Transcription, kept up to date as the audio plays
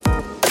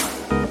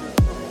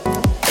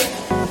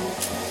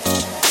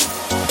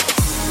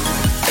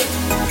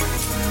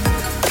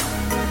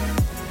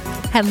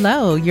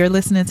Hello, you're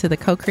listening to the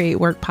Co-Create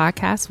Work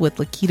podcast with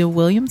Lakita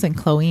Williams and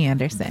Chloe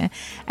Anderson.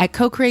 At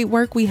Co-Create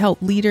Work, we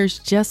help leaders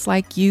just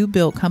like you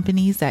build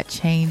companies that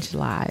change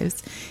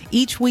lives.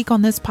 Each week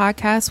on this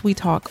podcast, we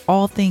talk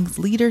all things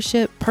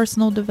leadership,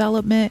 personal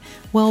development,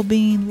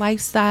 well-being,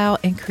 lifestyle,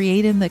 and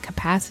creating the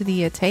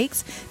capacity it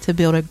takes to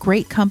build a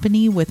great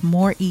company with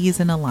more ease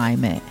and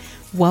alignment.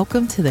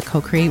 Welcome to the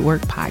Co-Create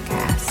Work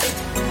podcast.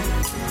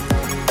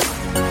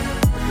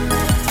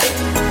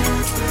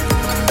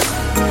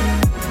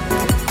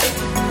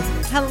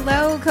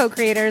 Hello,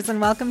 co-creators, and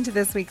welcome to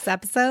this week's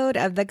episode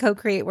of the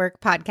Co-Create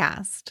Work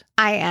podcast.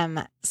 I am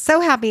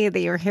so happy that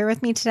you're here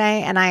with me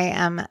today, and I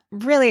am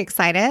really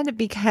excited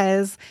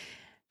because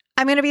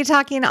I'm going to be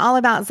talking all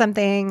about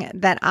something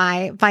that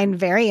I find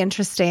very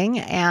interesting,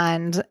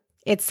 and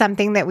it's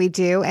something that we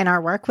do in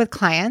our work with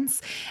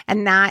clients,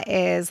 and that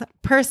is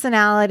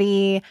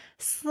personality/work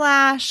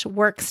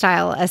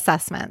style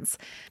assessments.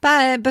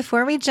 But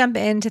before we jump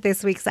into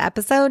this week's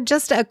episode,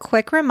 just a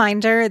quick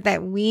reminder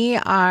that we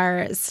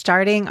are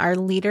starting our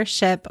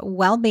Leadership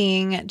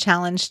Wellbeing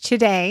Challenge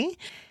today.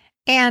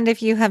 And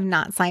if you have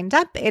not signed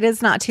up, it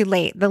is not too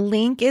late. The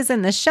link is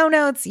in the show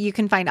notes. You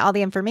can find all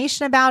the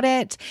information about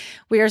it.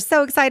 We are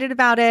so excited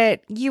about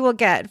it. You will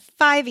get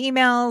 5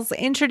 emails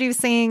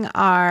introducing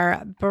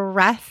our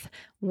breath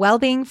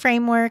wellbeing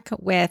framework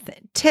with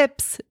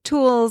tips,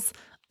 tools,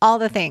 all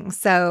the things.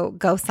 So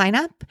go sign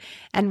up.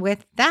 And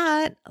with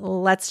that,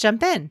 let's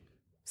jump in.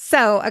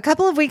 So a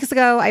couple of weeks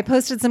ago, I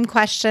posted some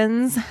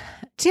questions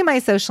to my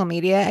social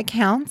media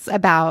accounts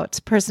about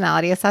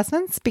personality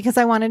assessments because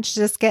I wanted to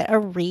just get a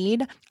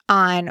read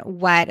on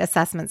what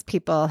assessments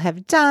people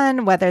have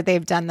done, whether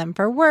they've done them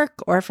for work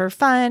or for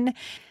fun,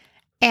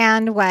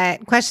 and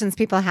what questions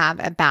people have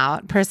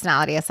about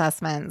personality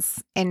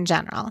assessments in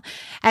general.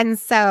 And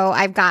so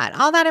I've got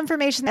all that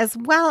information as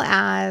well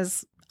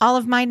as all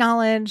of my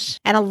knowledge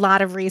and a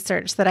lot of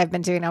research that I've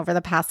been doing over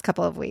the past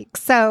couple of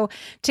weeks. So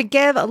to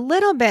give a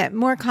little bit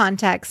more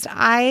context,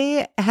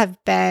 I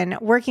have been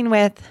working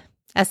with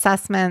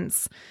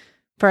assessments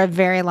for a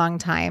very long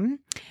time.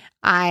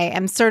 I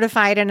am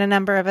certified in a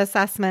number of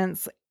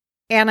assessments,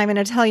 and I'm going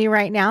to tell you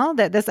right now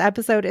that this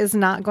episode is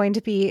not going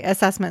to be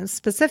assessment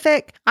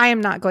specific. I am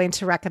not going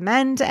to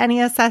recommend any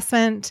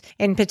assessment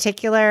in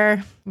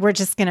particular. We're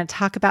just going to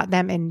talk about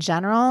them in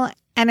general.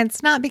 And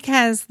it's not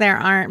because there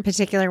aren't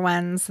particular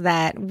ones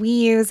that we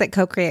use at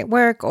Co-Create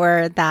Work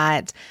or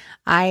that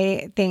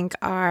I think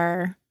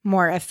are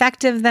more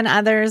effective than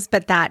others,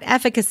 but that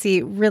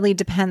efficacy really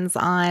depends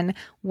on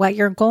what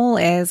your goal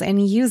is in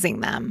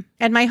using them.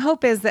 And my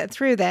hope is that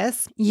through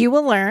this, you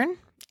will learn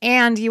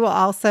and you will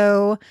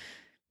also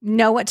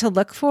know what to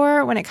look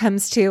for when it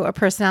comes to a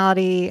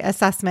personality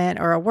assessment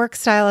or a work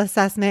style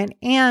assessment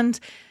and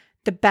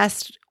the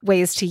best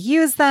ways to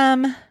use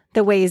them,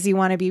 the ways you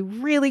want to be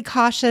really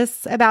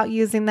cautious about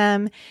using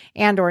them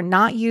and or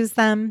not use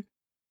them.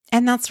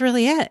 And that's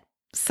really it.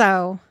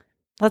 So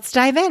let's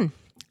dive in.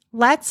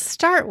 Let's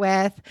start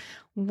with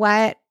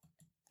what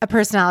a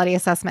personality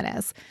assessment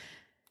is,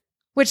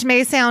 which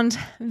may sound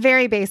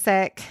very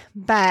basic,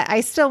 but I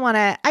still want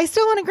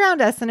to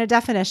ground us in a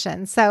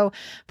definition. So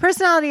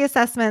personality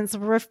assessments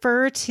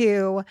refer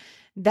to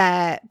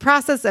the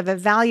process of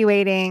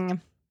evaluating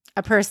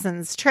a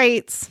person's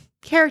traits,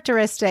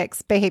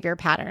 characteristics, behavior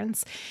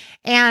patterns,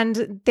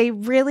 and they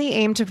really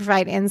aim to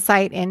provide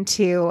insight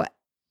into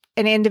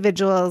an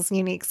individual's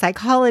unique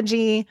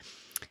psychology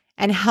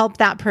and help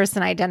that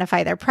person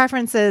identify their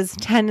preferences,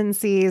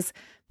 tendencies,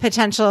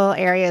 potential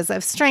areas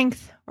of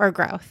strength or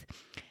growth.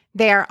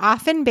 They are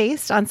often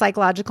based on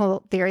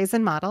psychological theories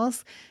and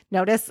models.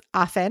 Notice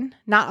often,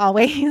 not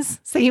always,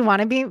 so you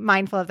want to be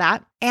mindful of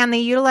that. And they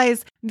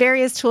utilize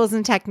various tools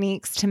and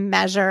techniques to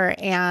measure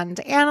and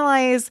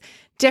analyze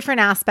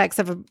different aspects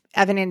of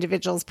an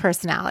individual's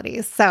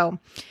personality. So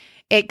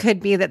it could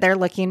be that they're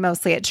looking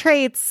mostly at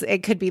traits.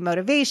 It could be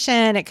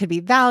motivation. It could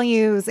be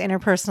values,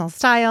 interpersonal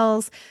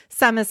styles.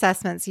 Some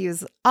assessments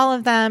use all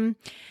of them.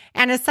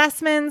 And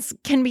assessments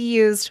can be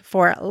used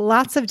for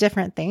lots of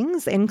different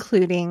things,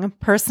 including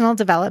personal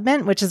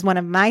development, which is one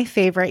of my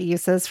favorite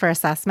uses for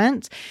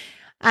assessment.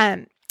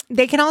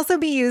 They can also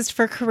be used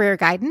for career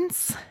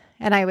guidance.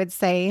 And I would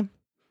say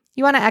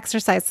you want to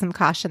exercise some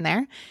caution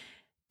there.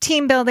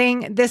 Team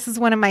building, this is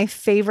one of my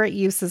favorite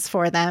uses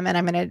for them. And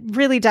I'm going to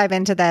really dive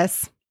into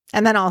this.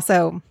 And then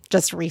also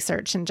just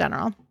research in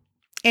general.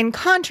 In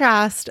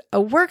contrast, a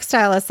work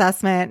style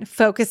assessment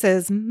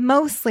focuses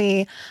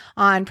mostly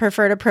on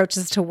preferred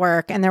approaches to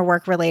work and their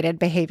work-related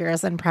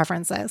behaviors and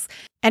preferences,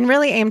 and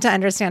really aim to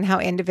understand how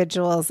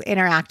individuals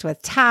interact with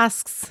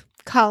tasks,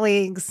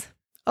 colleagues,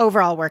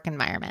 overall work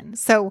environment.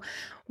 So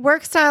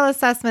work style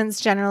assessments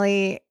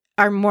generally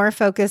are more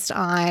focused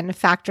on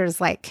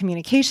factors like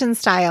communication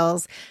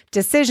styles,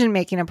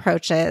 decision-making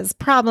approaches,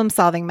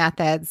 problem-solving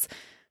methods,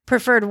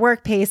 preferred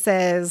work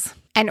paces,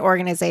 and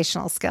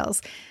organizational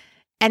skills.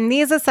 And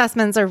these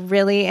assessments are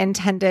really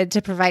intended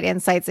to provide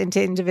insights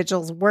into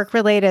individuals'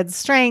 work-related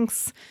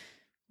strengths,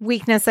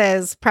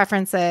 weaknesses,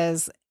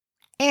 preferences,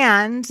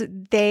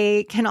 and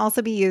they can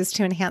also be used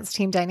to enhance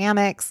team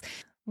dynamics,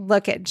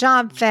 look at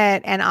job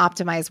fit, and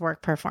optimize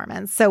work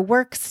performance. So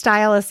work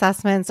style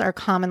assessments are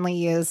commonly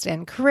used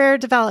in career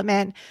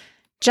development,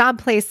 job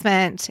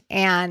placement,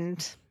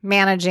 and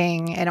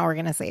managing an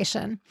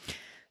organization.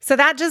 So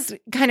that just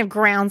kind of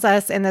grounds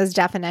us in those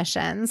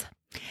definitions.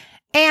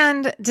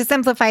 And to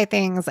simplify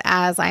things,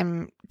 as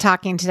I'm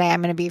talking today,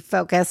 I'm going to be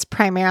focused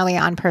primarily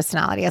on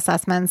personality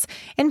assessments,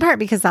 in part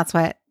because that's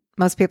what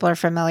most people are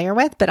familiar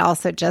with, but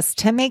also just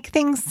to make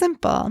things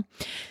simple.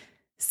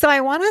 So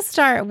I want to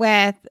start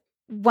with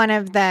one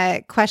of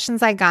the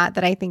questions I got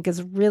that I think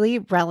is really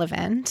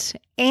relevant,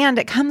 and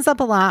it comes up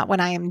a lot when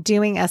I am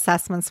doing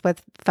assessments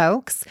with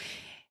folks.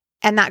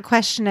 And that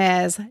question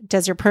is,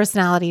 does your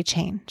personality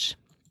change?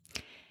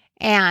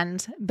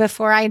 And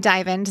before I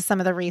dive into some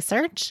of the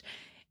research,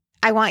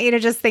 I want you to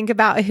just think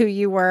about who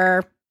you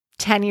were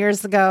 10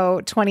 years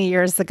ago, 20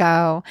 years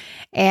ago,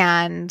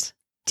 and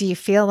do you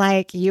feel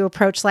like you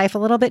approach life a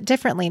little bit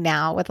differently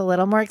now with a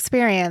little more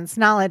experience,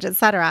 knowledge,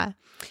 etc.?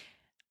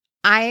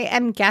 I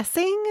am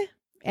guessing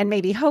and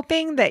maybe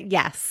hoping that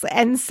yes.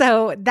 And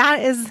so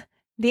that is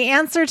the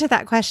answer to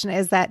that question,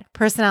 is that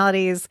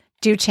personalities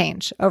do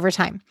change over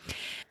time.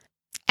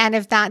 And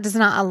if that does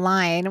not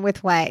align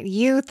with what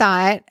you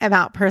thought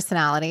about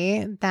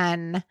personality,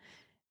 then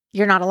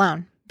you're not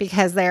alone,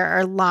 because there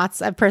are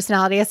lots of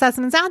personality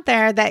assessments out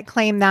there that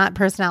claim that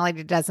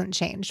personality doesn't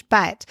change.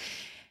 But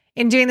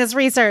in doing this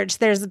research,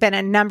 there's been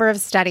a number of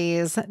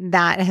studies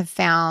that have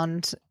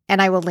found,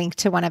 and I will link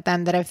to one of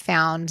them, that have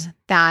found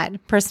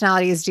that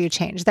personalities do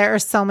change. There are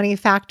so many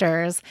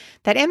factors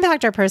that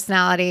impact our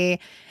personality,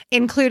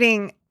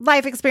 including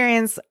life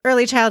experience,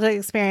 early childhood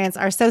experience,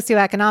 our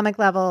socioeconomic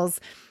levels,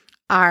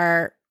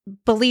 our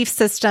belief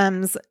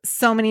systems,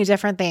 so many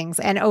different things.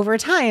 And over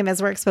time,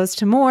 as we're exposed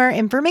to more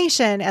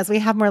information, as we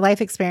have more life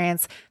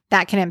experience,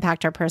 that can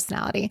impact our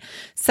personality.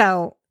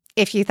 So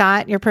if you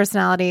thought your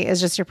personality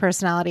is just your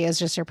personality is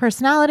just your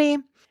personality,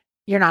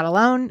 you're not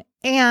alone,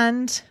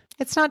 and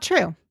it's not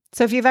true.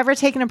 So if you've ever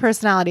taken a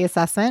personality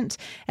assessment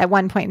at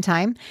one point in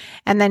time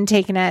and then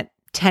taken it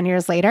 10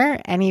 years later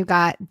and you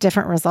got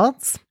different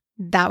results,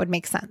 that would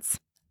make sense.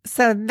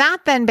 So that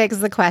then begs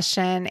the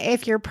question,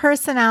 if your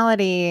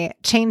personality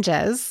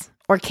changes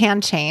or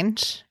can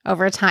change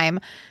over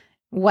time,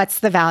 what's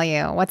the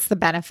value? What's the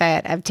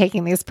benefit of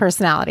taking these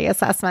personality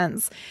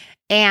assessments?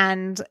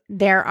 And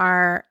there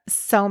are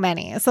so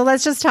many. So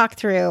let's just talk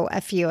through a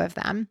few of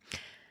them.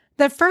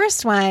 The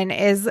first one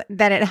is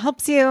that it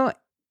helps you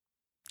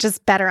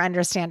just better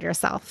understand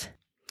yourself.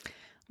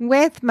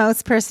 With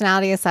most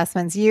personality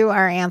assessments, you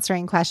are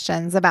answering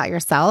questions about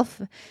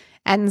yourself.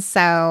 And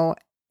so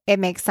it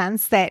makes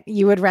sense that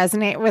you would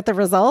resonate with the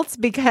results,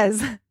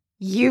 because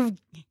you've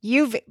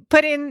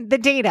put in the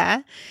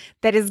data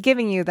that is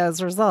giving you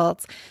those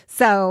results.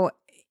 So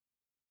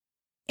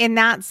in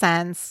that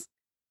sense,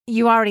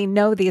 you already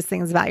know these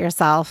things about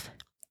yourself,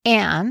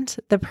 and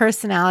the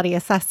personality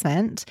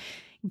assessment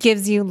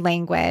gives you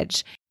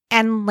language.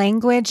 And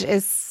language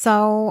is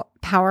so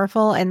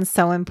powerful and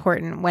so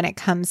important when it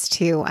comes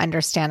to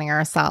understanding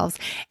ourselves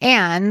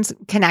and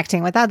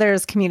connecting with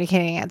others,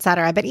 communicating,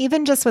 etc. But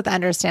even just with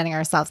understanding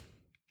ourselves.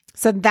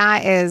 So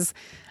that is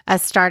a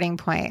starting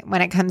point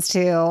when it comes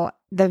to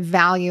the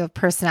value of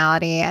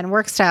personality and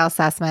work style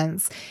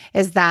assessments,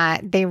 is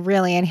that they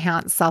really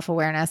enhance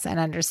self-awareness and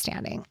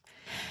understanding.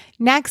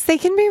 Next, they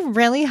can be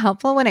really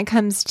helpful when it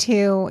comes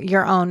to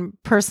your own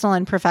personal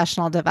and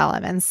professional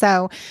development.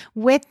 So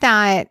with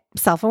that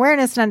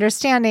self-awareness and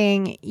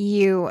understanding,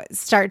 you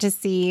start to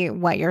see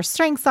what your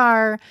strengths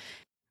are,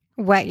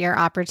 what your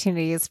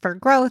opportunities for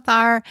growth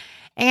are,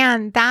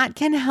 and that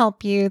can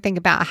help you think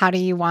about, how do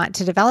you want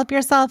to develop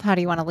yourself? How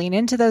do you want to lean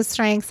into those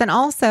strengths? And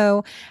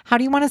also, how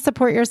do you want to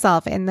support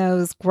yourself in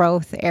those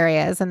growth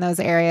areas and those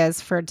areas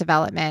for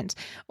development,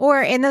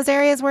 or in those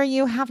areas where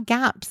you have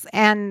gaps?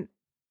 And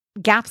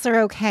gaps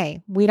are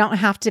okay. We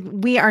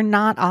are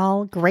not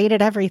all great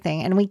at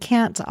everything, and we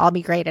can't all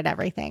be great at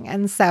everything.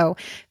 And so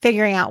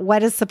figuring out, what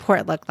does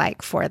support look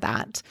like for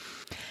that?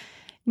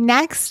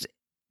 Next,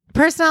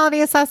 personality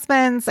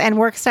assessments and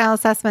work style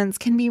assessments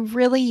can be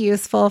really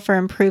useful for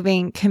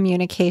improving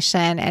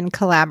communication and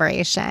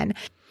collaboration.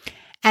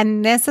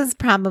 And this is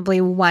probably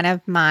one of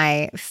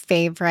my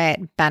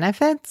favorite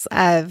benefits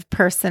of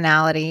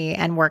personality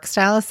and work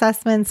style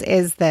assessments,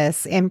 is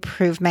this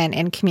improvement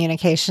in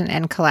communication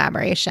and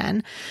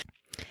collaboration.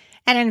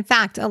 And in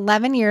fact,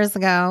 11 years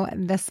ago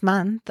this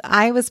month,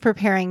 I was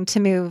preparing to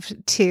move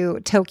to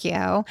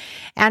Tokyo.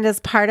 And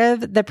as part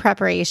of the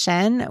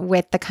preparation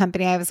with the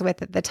company I was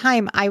with at the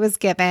time, I was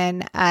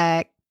given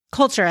a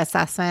culture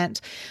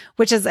assessment,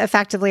 which is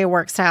effectively a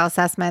work style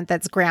assessment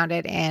that's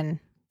grounded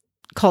in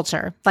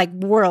culture, like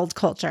world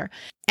culture.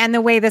 And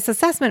the way this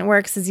assessment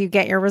works is you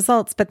get your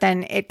results, but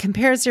then it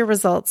compares your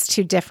results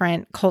to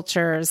different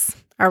cultures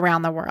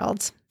around the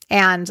world.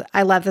 And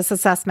I love this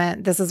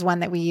assessment. This is one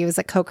that we use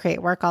at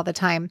Co-Create Work all the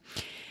time.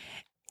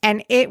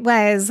 And it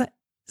was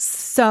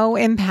so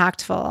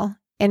impactful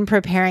in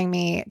preparing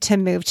me to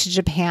move to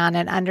Japan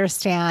and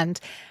understand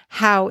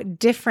how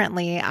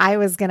differently I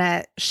was going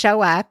to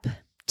show up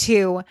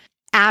to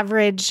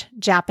average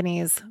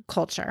Japanese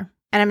culture.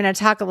 And I'm going to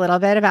talk a little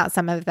bit about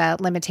some of the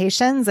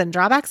limitations and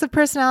drawbacks of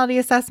personality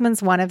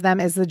assessments. One of them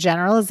is the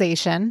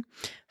generalization,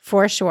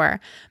 for sure.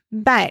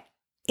 But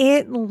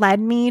it led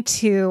me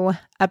to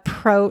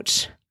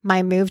approach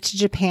my move to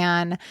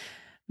Japan,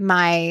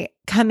 my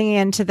coming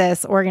into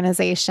this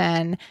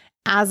organization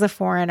as a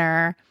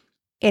foreigner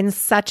in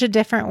such a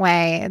different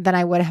way than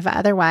I would have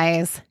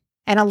otherwise,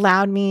 and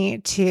allowed me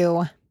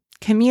to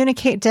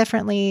communicate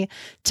differently,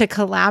 to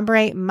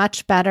collaborate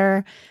much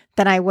better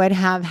than I would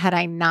have had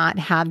I not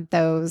had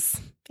those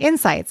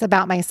insights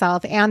about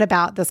myself and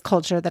about this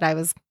culture that I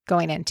was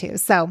going into.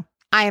 So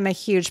I am a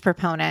huge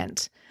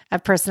proponent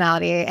of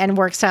personality and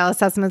work style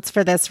assessments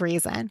for this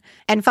reason.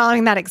 And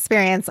following that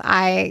experience,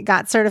 I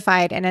got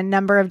certified in a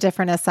number of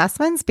different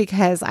assessments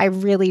because I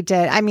really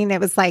did. I mean,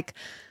 it was like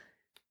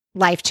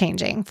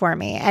life-changing for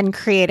me and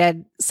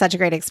created such a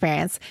great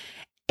experience.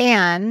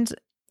 And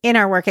in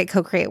our work at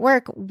Co-Create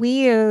Work,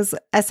 we use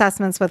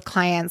assessments with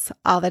clients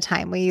all the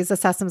time. We use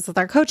assessments with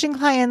our coaching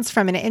clients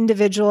from an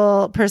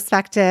individual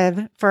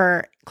perspective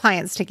for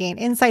clients to gain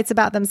insights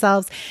about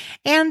themselves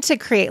and to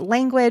create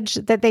language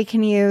that they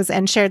can use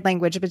and shared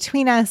language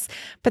between us.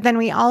 But then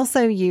we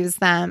also use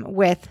them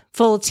with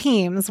full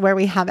teams where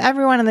we have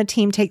everyone on the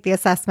team take the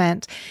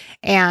assessment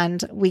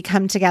and we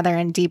come together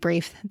and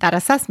debrief that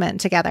assessment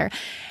together.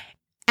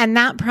 And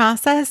that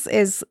process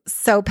is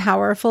so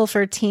powerful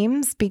for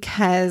teams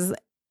because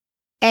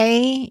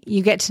A,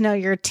 you get to know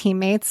your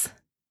teammates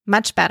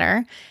much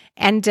better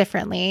and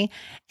differently.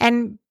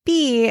 And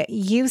B,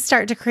 you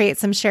start to create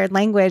some shared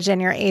language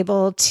and you're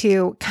able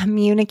to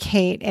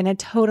communicate in a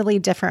totally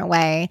different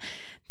way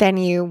than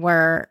you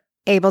were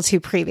able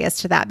to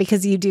previous to that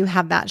because you do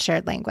have that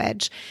shared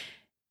language.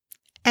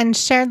 And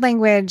shared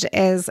language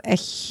is a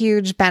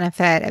huge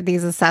benefit of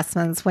these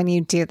assessments when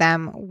you do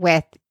them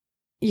with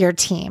your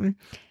team.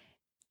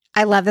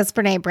 I love this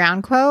Brene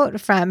Brown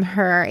quote from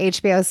her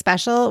HBO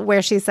special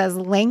where she says,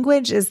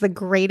 "Language is the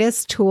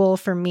greatest tool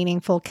for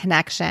meaningful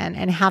connection,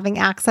 and having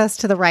access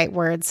to the right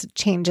words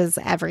changes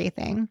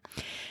everything."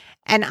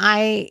 And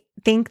I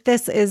think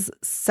this is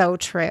so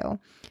true.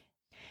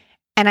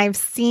 And I've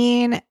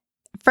seen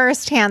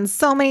firsthand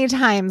so many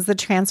times the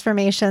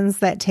transformations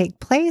that take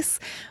place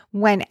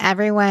when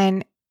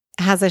everyone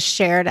has a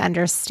shared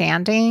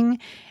understanding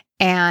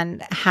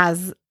and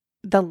has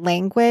the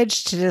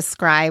language to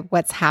describe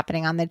what's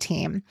happening on the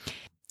team.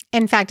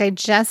 In fact, I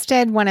just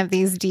did one of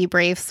these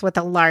debriefs with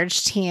a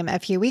large team a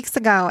few weeks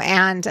ago.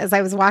 And as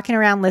I was walking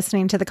around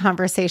listening to the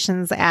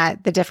conversations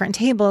at the different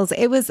tables,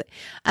 it was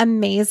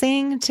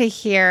amazing to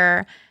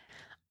hear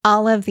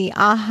all of the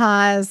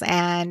ahas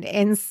and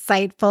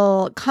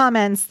insightful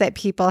comments that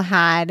people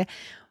had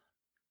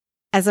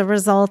as a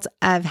result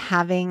of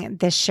having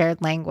this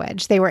shared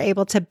language. They were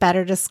able to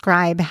better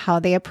describe how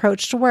they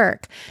approached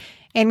work,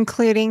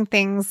 including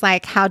things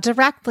like how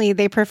directly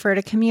they prefer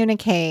to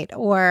communicate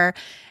or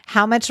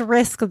how much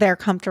risk they're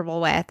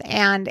comfortable with.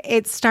 And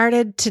it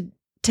started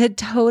to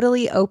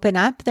totally open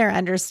up their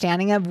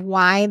understanding of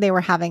why they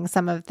were having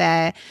some of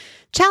the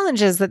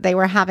challenges that they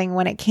were having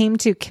when it came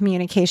to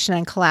communication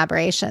and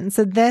collaboration.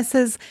 So this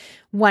is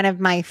one of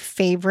my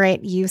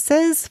favorite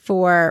uses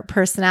for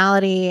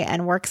personality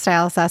and work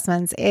style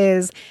assessments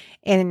is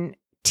in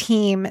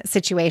team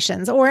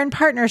situations or in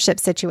partnership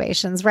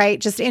situations, right?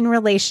 Just in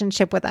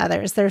relationship with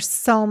others. There's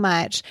so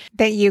much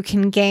that you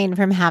can gain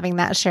from having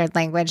that shared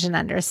language and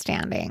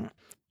understanding.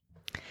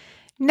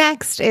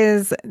 Next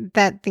is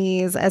that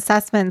these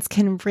assessments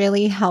can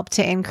really help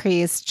to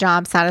increase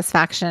job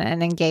satisfaction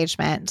and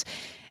engagement.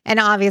 And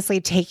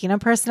obviously, taking a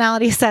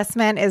personality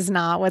assessment is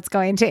not what's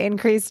going to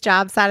increase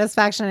job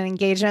satisfaction and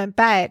engagement,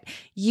 but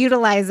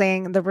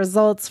utilizing the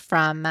results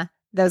from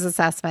those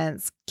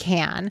assessments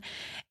can.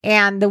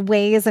 And the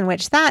ways in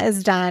which that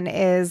is done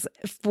is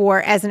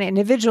for, as an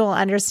individual,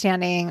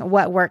 understanding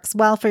what works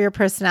well for your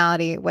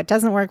personality, what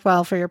doesn't work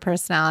well for your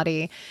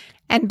personality.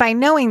 And by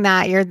knowing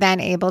that, you're then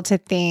able to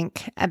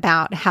think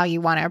about how you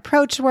want to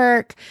approach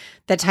work,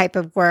 the type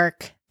of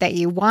work that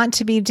you want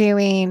to be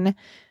doing,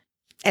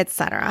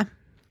 etc.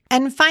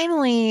 And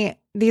finally,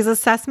 these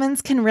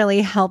assessments can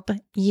really help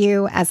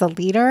you as a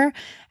leader,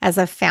 as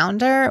a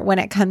founder, when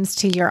it comes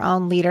to your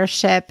own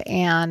leadership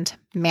and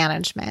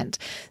management.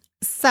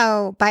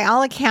 So by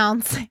all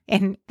accounts,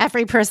 in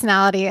every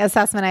personality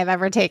assessment I've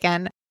ever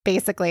taken,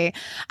 basically,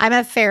 I'm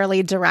a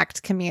fairly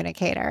direct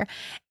communicator.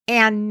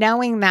 And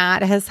knowing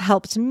that has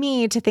helped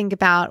me to think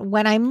about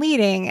when I'm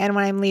leading and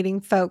when I'm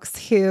leading folks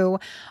who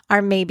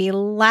are maybe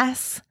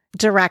less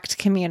direct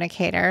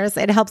communicators,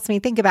 it helps me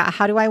think about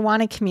how do I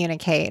want to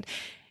communicate?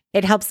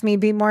 It helps me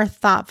be more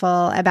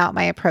thoughtful about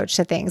my approach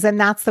to things. And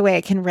that's the way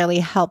it can really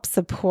help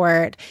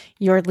support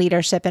your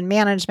leadership and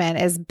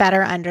management is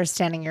better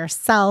understanding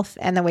yourself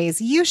and the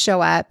ways you show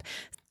up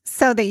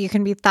so that you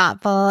can be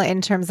thoughtful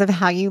in terms of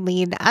how you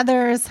lead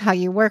others, how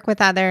you work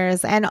with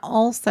others, and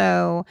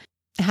also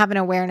have an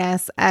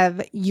awareness of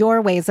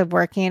your ways of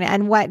working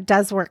and what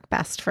does work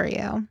best for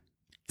you.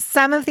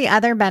 Some of the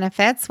other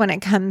benefits when it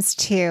comes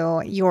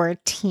to your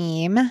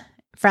team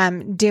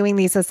from doing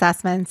these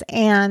assessments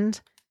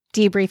and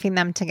debriefing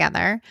them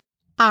together,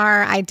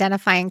 are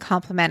identifying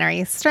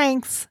complementary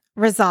strengths,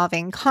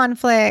 resolving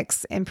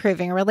conflicts,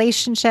 improving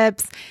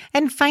relationships,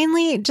 and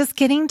finally, just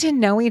getting to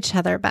know each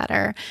other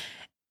better.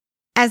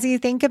 As you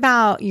think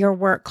about your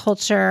work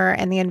culture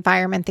and the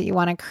environment that you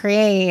want to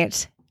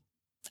create,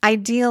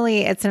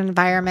 ideally, it's an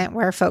environment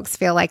where folks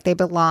feel like they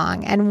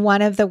belong. And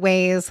one of the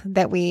ways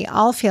that we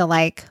all feel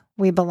like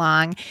we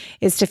belong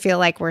is to feel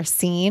like we're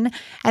seen.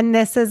 And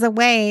this is a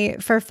way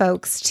for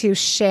folks to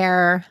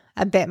share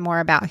a bit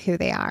more about who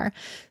they are.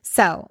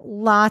 So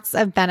lots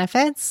of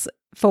benefits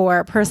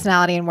for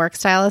personality and work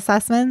style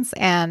assessments.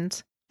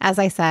 And as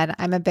I said,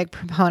 I'm a big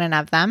proponent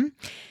of them.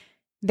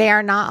 They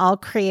are not all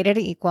created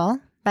equal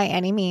by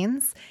any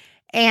means.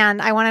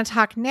 And I want to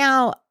talk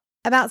now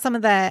about some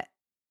of the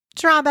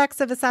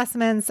drawbacks of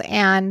assessments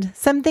and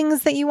some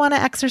things that you want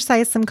to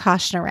exercise some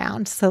caution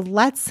around. So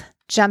let's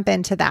jump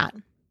into that.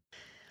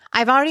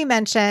 I've already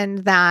mentioned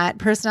that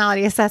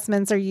personality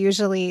assessments are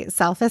usually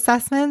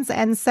self-assessments,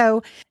 and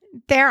so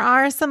there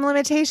are some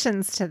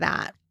limitations to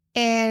that.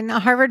 In a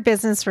Harvard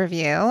Business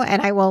Review,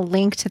 and I will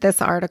link to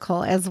this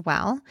article as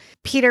well,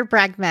 Peter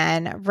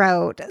Bregman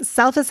wrote,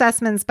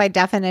 "Self-assessments by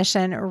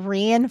definition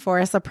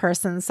reinforce a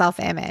person's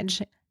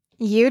self-image.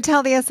 You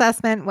tell the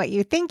assessment what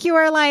you think you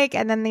are like,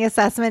 and then the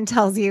assessment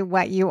tells you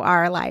what you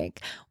are like,"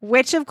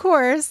 which of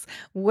course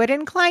would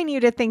incline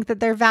you to think that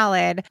they're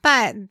valid,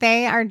 but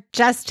they are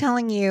just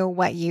telling you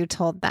what you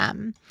told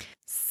them.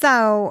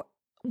 So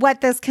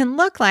what this can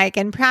look like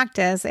in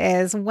practice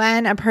is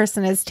when a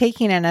person is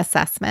taking an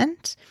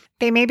assessment,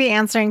 they may be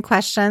answering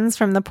questions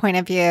from the point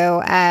of view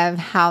of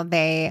how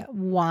they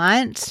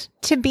want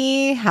to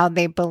be, how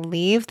they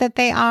believe that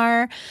they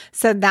are.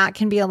 So that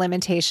can be a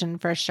limitation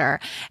for sure.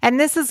 And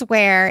this is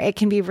where it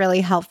can be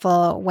really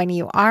helpful when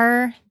you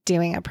are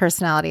doing a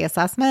personality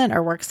assessment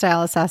or work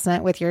style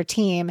assessment with your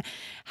team,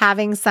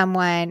 having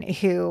someone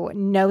who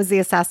knows the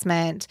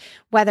assessment,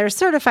 whether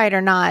certified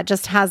or not,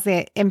 just has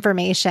the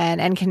information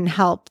and can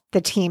help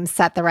the team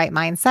set the right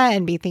mindset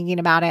and be thinking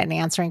about it and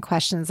answering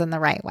questions in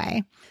the right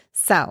way.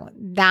 So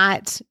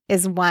that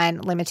is one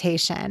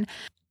limitation.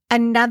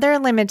 Another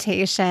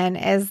limitation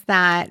is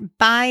that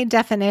by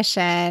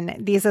definition,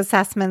 these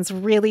assessments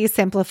really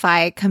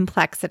simplify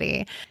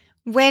complexity,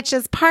 which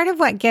is part of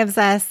what gives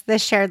us the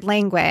shared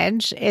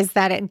language, is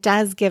that it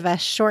does give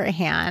us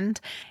shorthand.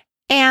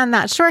 And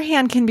that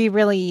shorthand can be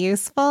really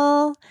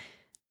useful,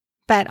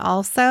 but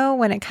also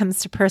when it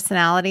comes to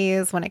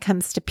personalities, when it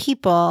comes to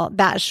people,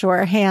 that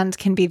shorthand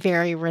can be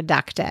very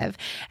reductive.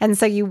 And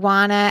so you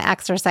want to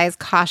exercise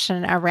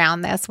caution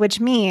around this,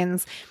 which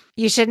means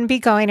you shouldn't be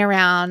going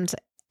around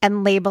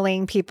and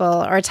labeling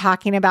people or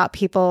talking about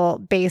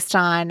people based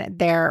on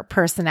their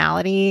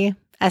personality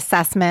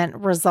assessment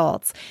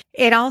results.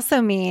 It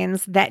also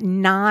means that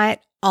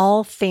not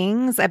all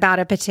things about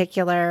a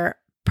particular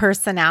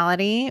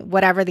personality,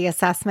 whatever the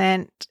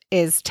assessment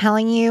is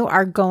telling you,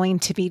 are going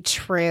to be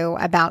true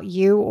about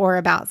you or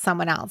about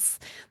someone else.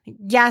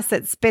 Yes,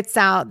 it spits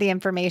out the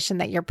information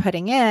that you're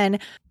putting in,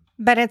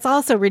 but it's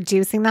also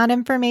reducing that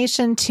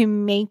information to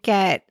make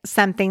it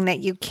something that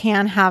you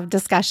can have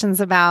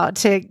discussions about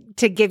to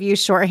give you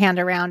shorthand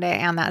around it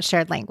and that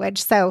shared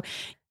language. So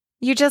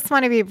you just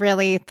want to be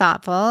really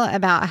thoughtful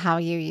about how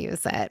you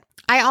use it.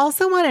 I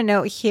also want to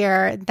note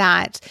here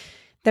that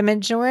the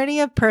majority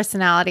of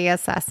personality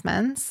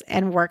assessments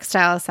and work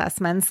style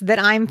assessments that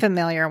I'm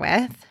familiar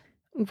with,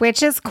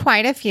 which is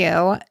quite a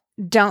few,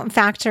 don't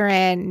factor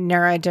in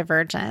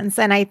neurodivergence.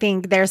 And I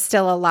think there's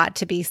still a lot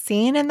to be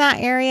seen in that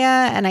area.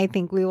 And I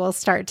think we will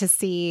start to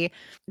see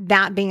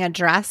that being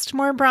addressed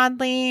more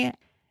broadly.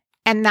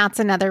 And that's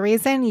another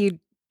reason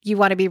you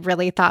want to be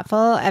really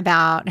thoughtful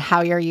about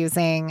how you're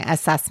using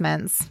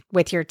assessments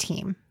with your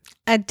team.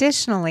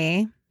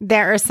 Additionally,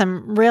 there are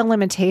some real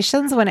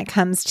limitations when it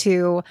comes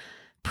to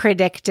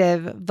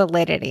predictive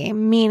validity,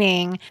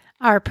 meaning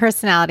our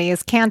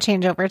personalities can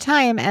change over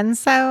time, and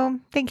so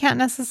they can't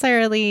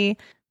necessarily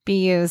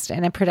be used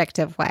in a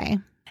predictive way.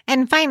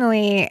 And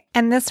finally,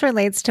 and this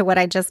relates to what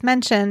I just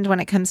mentioned when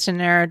it comes to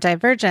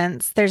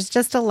neurodivergence, there's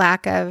just a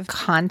lack of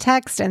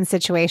context and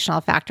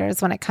situational factors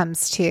when it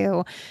comes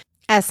to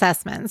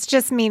assessments,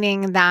 just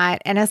meaning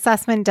that an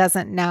assessment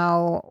doesn't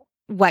know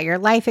what your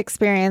life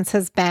experience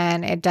has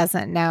been. It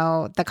doesn't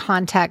know the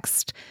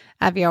context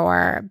of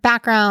your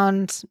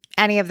background,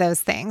 any of those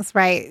things,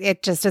 right?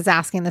 It just is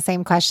asking the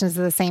same questions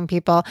to the same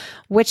people,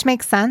 which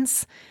makes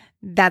sense.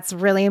 That's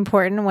really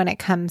important when it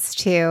comes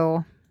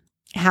to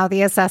how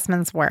the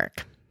assessments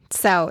work.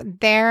 So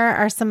there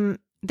are some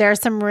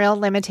real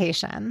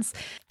limitations,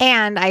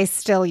 and I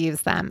still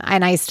use them,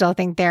 and I still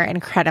think they're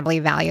incredibly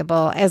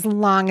valuable as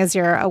long as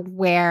you're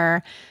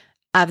aware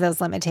of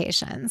those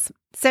limitations.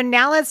 So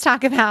now let's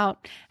talk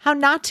about how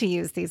not to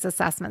use these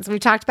assessments. We've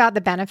talked about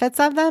the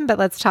benefits of them, but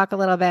let's talk a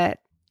little bit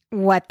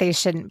what they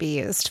shouldn't be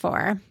used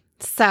for.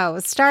 So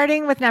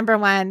starting with number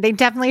one, they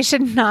definitely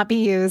should not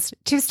be used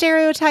to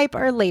stereotype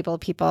or label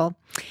people.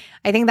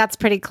 I think that's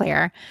pretty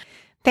clear.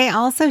 They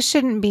also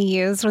shouldn't be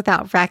used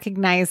without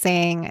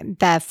recognizing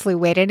the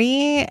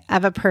fluidity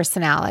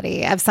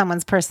of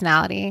someone's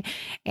personality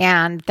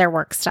and their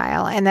work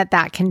style, and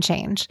that can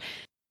change.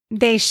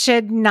 They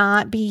should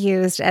not be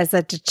used as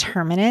a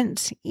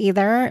determinant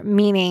either,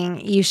 meaning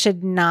you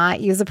should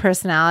not use a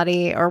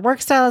personality or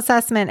work style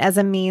assessment as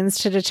a means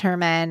to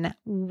determine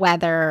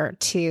whether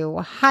to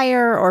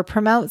hire or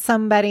promote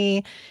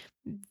somebody.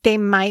 They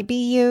might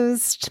be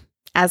used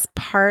as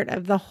part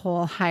of the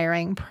whole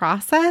hiring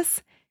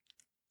process.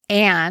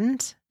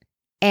 And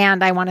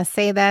I want to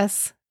say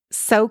this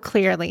so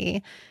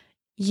clearly,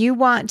 you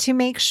want to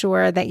make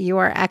sure that you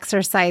are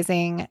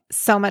exercising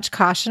so much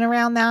caution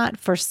around that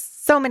for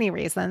so many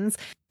reasons,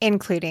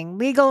 including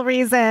legal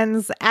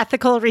reasons,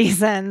 ethical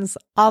reasons,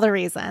 all the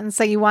reasons.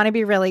 So you want to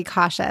be really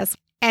cautious.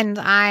 And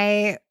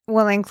I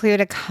will include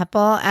a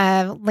couple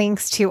of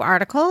links to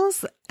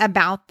articles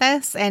about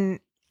this and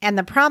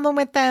the problem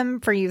with them,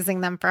 for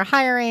using them for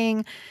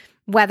hiring,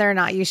 whether or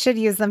not you should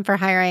use them for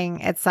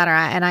hiring,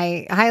 etc. And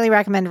I highly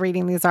recommend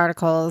reading these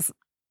articles.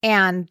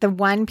 And the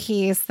one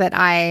piece that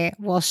I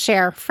will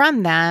share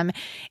from them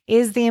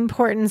is the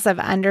importance of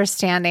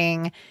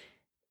understanding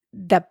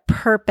the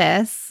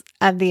purpose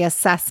of the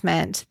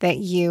assessment that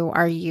you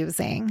are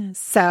using.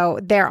 So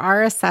there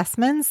are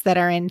assessments that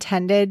are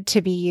intended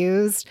to be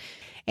used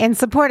in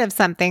support of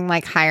something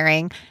like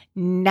hiring,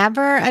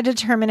 never a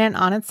determinant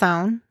on its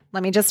own.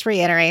 Let me just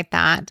reiterate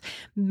that.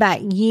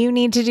 But you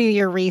need to do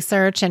your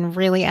research and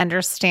really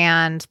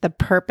understand the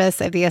purpose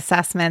of the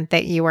assessment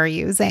that you are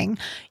using.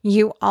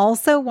 You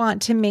also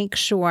want to make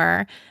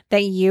sure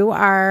that you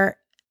are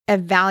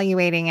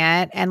evaluating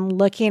it and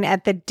looking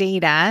at the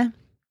data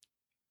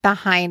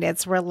behind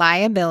its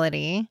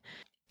reliability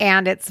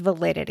and its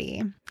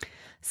validity.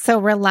 So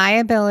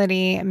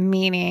reliability,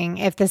 meaning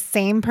if the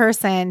same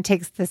person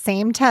takes the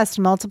same test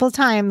multiple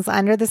times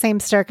under the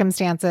same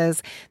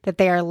circumstances, that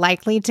they are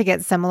likely to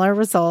get similar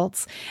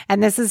results.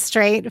 And this is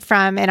straight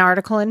from an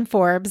article in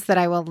Forbes that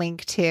I will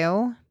link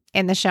to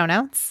in the show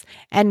notes.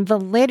 And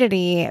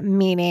validity,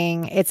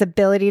 meaning its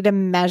ability to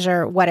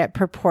measure what it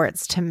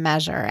purports to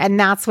measure. And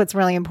that's what's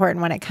really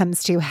important when it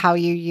comes to how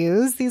you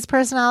use these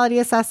personality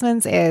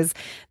assessments, is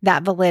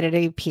that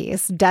validity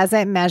piece. Does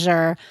it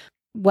measure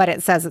what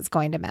it says it's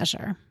going to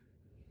measure?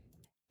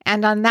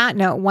 And on that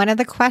note, one of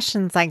the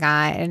questions I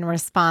got in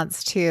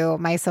response to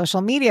my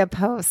social media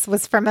posts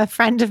was from a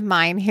friend of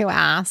mine who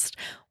asked,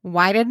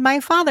 why did my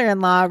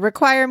father-in-law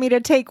require me to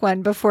take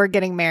one before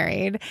getting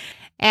married?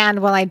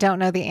 And while I don't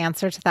know the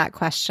answer to that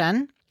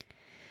question,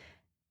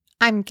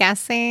 I'm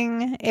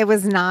guessing it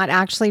was not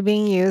actually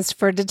being used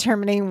for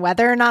determining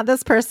whether or not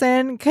this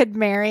person could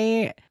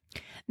marry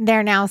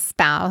their now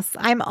spouse.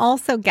 I'm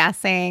also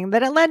guessing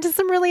that it led to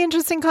some really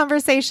interesting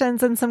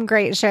conversations and some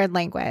great shared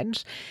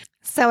language.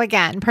 So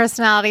again,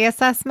 personality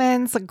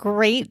assessments, a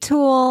great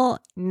tool,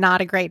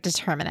 not a great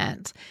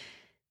determinant.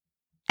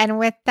 And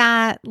with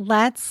that,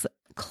 let's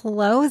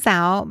close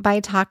out by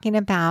talking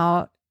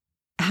about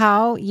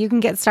how you can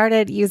get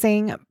started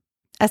using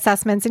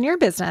assessments in your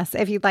business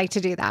if you'd like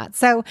to do that.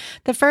 So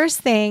the first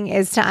thing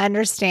is to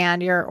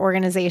understand your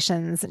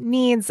organization's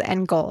needs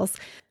and goals.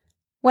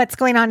 What's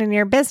going on in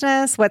your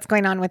business? What's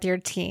going on with your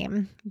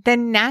team? The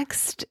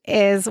next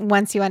is,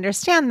 once you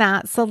understand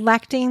that,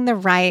 selecting the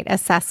right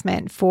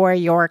assessment for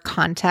your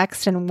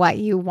context and what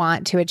you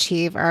want to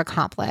achieve or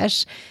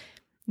accomplish.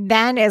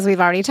 Then, as we've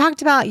already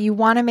talked about, you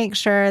want to make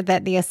sure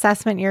that the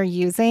assessment you're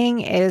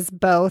using is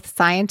both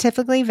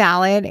scientifically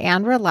valid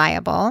and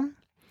reliable.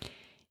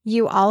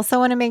 You also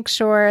want to make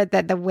sure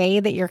that the way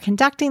that you're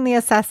conducting the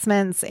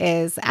assessments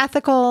is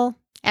ethical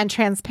and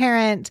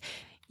transparent.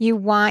 You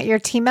want your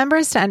team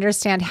members to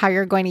understand how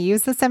you're going to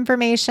use this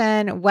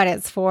information, what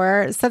it's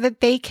for, so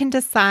that they can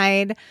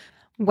decide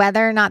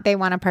whether or not they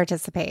want to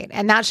participate.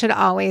 And that should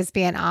always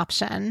be an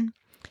option.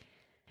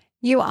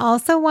 You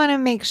also want to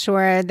make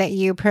sure that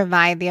you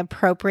provide the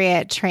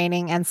appropriate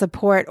training and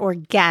support, or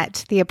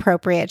get the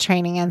appropriate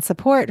training and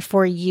support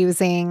for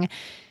using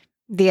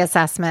the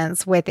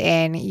assessments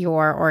within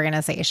your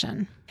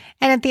organization.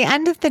 And at the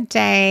end of the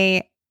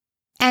day,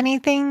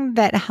 anything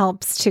that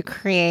helps to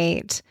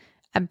create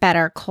a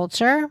better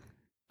culture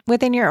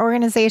within your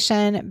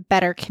organization,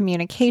 better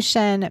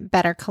communication,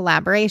 better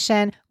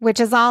collaboration, which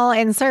is all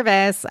in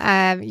service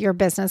of your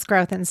business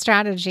growth and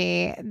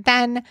strategy,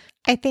 then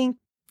I think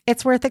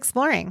it's worth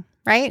exploring,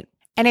 right?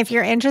 And if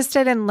you're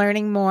interested in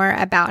learning more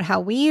about how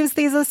we use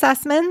these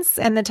assessments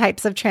and the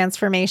types of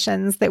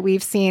transformations that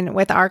we've seen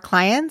with our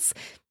clients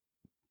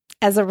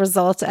as a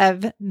result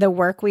of the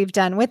work we've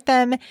done with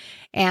them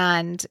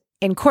and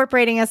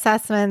incorporating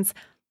assessments,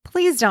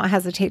 please don't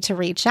hesitate to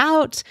reach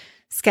out,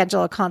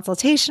 schedule a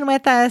consultation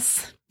with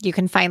us. You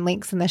can find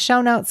links in the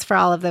show notes for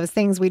all of those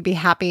things. We'd be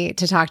happy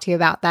to talk to you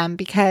about them,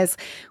 because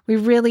we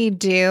really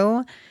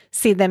do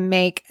see them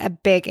make a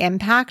big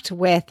impact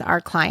with our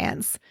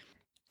clients.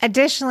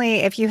 Additionally,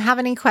 if you have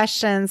any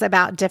questions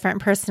about different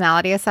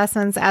personality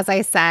assessments, as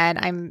I said,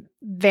 I'm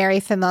very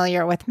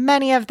familiar with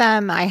many of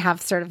them. I have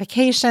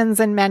certifications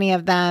in many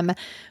of them,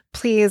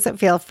 please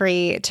feel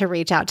free to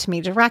reach out to me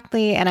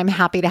directly, and I'm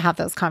happy to have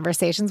those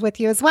conversations with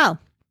you as well.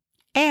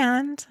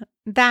 And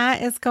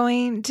that is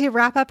going to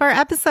wrap up our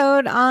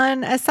episode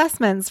on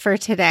assessments for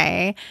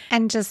today.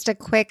 And just a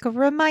quick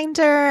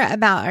reminder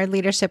about our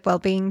Leadership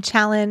Wellbeing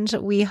Challenge.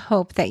 We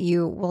hope that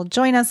you will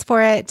join us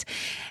for it.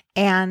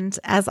 And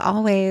as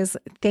always,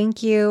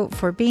 thank you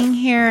for being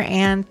here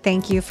and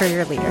thank you for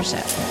your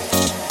leadership.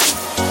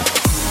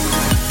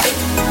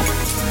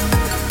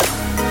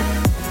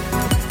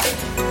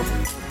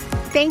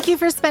 Thank you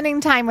for spending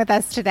time with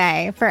us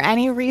today. For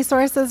any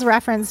resources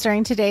referenced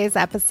during today's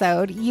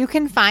episode, you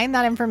can find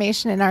that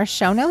information in our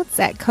show notes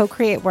at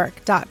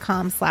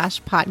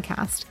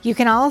cocreatework.com/podcast. You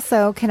can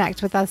also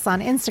connect with us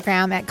on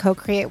Instagram at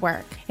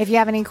cocreatework. If you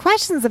have any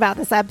questions about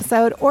this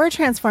episode or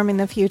transforming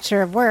the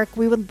future of work,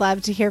 we would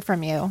love to hear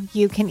from you.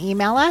 You can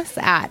email us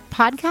at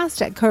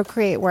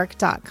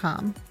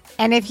podcast@cocreatework.com.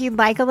 And if you'd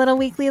like a little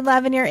weekly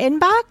love in your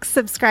inbox,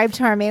 subscribe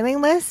to our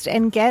mailing list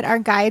and get our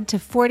guide to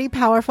 40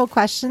 powerful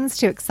questions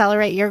to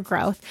accelerate your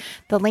growth.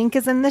 The link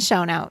is in the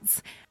show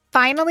notes.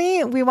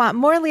 Finally, we want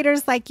more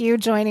leaders like you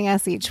joining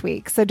us each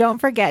week. So don't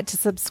forget to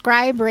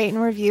subscribe, rate,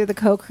 and review the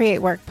Co-Create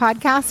Work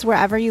podcast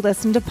wherever you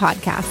listen to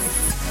podcasts.